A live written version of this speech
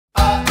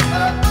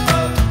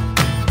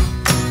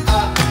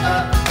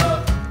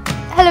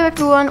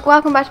everyone,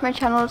 welcome back to my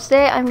channel.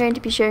 Today I'm going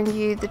to be showing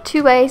you the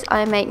 2 ways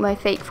I make my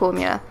fake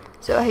formula.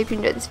 So I hope you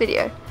enjoyed this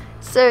video.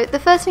 So the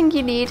first thing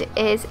you need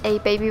is a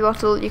baby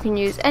bottle. You can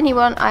use any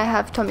one. I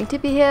have Tommy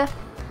Tippy here.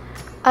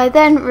 I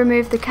then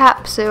remove the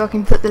cap so I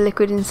can put the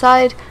liquid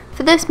inside.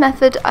 For this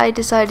method I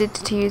decided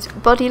to use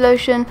body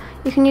lotion.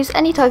 You can use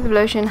any type of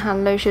lotion,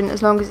 hand lotion,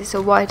 as long as it's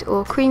a white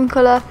or cream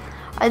colour.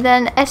 I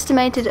then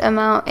estimated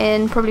amount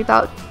in probably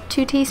about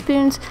 2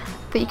 teaspoons,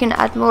 but you can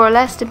add more or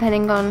less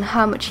depending on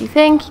how much you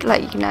think,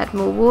 like you can add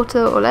more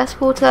water or less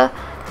water.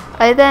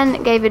 I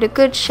then gave it a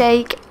good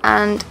shake,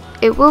 and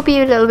it will be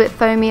a little bit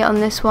foamy on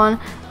this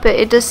one, but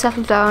it does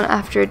settle down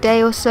after a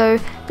day or so.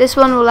 This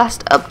one will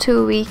last up to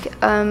a week.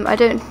 I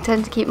don't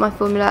tend to keep my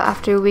formula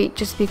after a week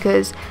just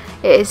because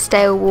it is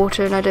stale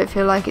water and I don't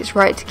feel like it's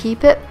right to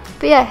keep it.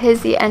 But yeah,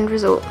 here's the end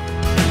result.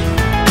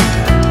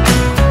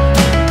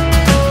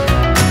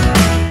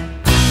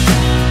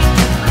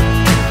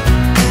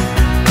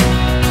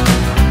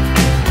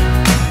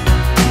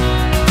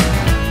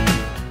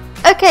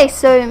 Okay,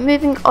 so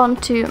moving on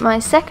to my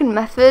second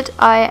method,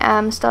 I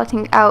am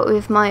starting out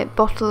with my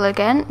bottle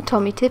again,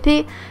 Tommy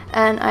Tippy,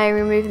 and I am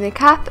removing the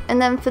cap.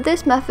 And then for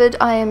this method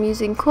I am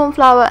using corn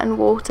flour and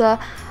water.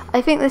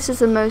 I think this is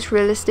the most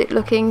realistic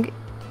looking,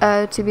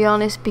 to be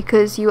honest,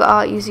 because you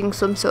are using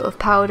some sort of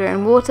powder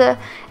and water,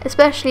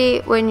 especially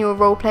when you're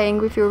role playing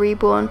with your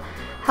Reborn.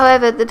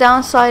 However, the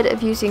downside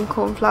of using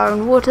corn flour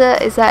and water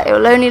is that it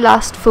will only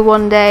last for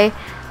 1 day,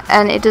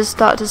 and it does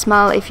start to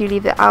smell if you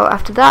leave it out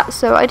after that,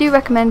 so I do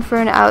recommend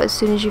throwing it out as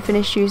soon as you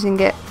finish using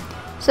it.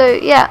 So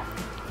yeah,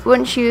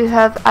 once you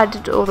have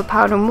added all the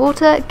powder and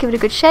water, give it a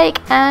good shake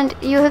and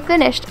you have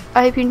finished.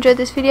 I hope you enjoyed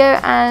this video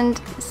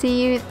and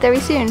see you very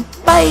soon.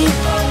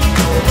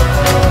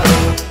 Bye!